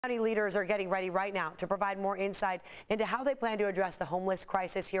County leaders are getting ready right now to provide more insight into how they plan to address the homeless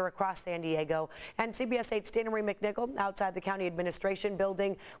crisis here across San Diego. And CBS 8's Dana Marie McNichol outside the county administration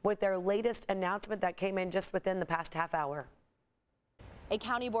building with their latest announcement that came in just within the past half hour. A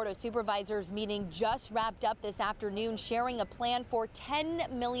County Board of Supervisors meeting just wrapped up this afternoon, sharing a plan for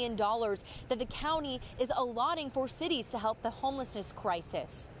 $10 million that the county is allotting for cities to help the homelessness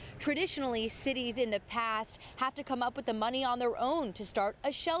crisis. Traditionally, cities in the past have to come up with the money on their own to start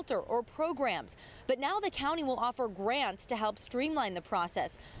a shelter or programs. But now the county will offer grants to help streamline the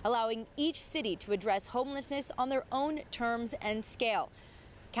process, allowing each city to address homelessness on their own terms and scale.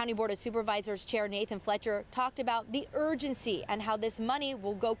 County Board of Supervisors Chair Nathan Fletcher talked about the urgency and how this money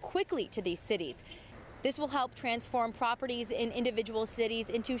will go quickly to these cities. This will help transform properties in individual cities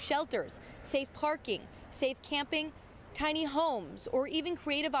into shelters, safe parking, safe camping, tiny homes, or even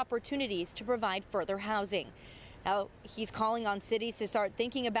creative opportunities to provide further housing. Now, he's calling on cities to start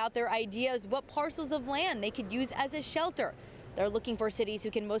thinking about their ideas, what parcels of land they could use as a shelter. They're looking for cities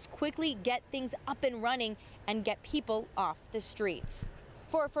who can most quickly get things up and running and get people off the streets.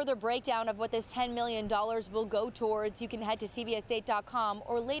 For a further breakdown of what this $10 million will go towards, you can head to CBS8.com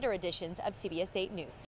or later editions of CBS 8 News.